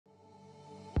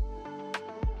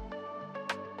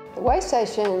The way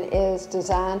station is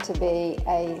designed to be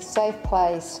a safe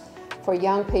place for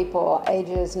young people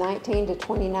ages 19 to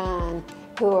 29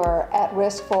 who are at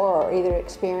risk for or either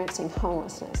experiencing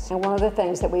homelessness. And one of the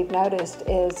things that we've noticed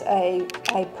is a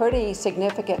pretty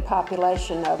significant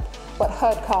population of what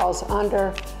HUD calls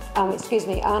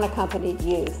unaccompanied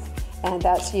youth. And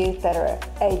that's youth that are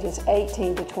ages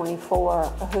 18 to 24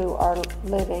 who are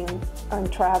living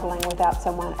and traveling without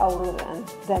someone older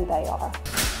than they are.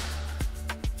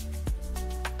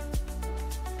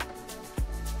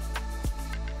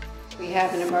 We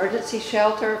have an emergency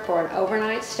shelter for an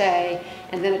overnight stay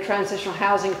and then a transitional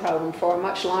housing program for a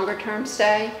much longer term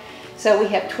stay. So we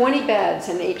have 20 beds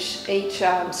in each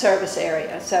service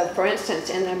area. So for instance,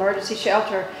 in the emergency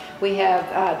shelter, we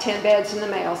have 10 beds in the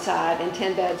male side and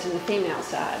 10 beds in the female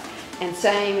side. And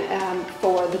same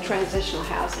for the transitional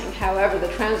housing. However, the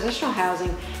transitional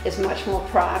housing is much more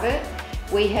private.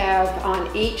 We have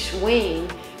on each wing,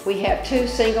 we have 2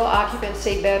 single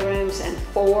occupancy bedrooms and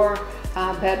 4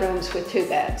 bedrooms with 2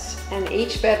 beds. And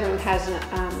each bedroom has an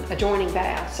adjoining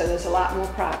bath, so there's a lot more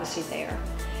privacy there.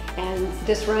 And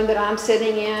this room that I'm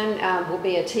sitting in will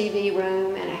be a TV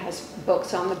room, and it has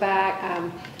books on the back.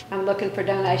 I'm looking for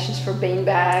donations for bean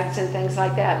bags and things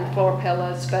like that and floor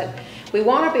pillows, but we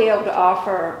want to be able to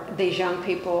offer these young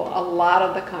people a lot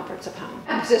of the comforts of home.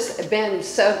 I've just been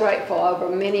so grateful over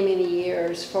many, many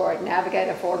years for Navigate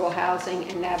Affordable Housing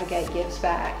and Navigate Gives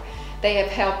Back. They have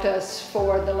helped us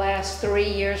for the last 3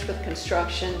 years with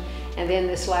construction, and then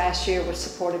this last year with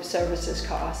supportive services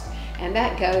costs. And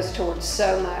that goes towards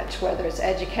so much, whether it's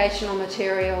educational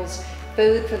materials,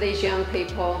 food for these young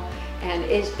people, and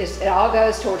it all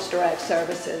goes towards direct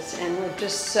services. And we're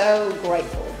just so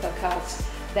grateful because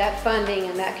that funding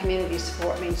and that community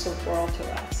support means the world to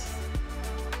us.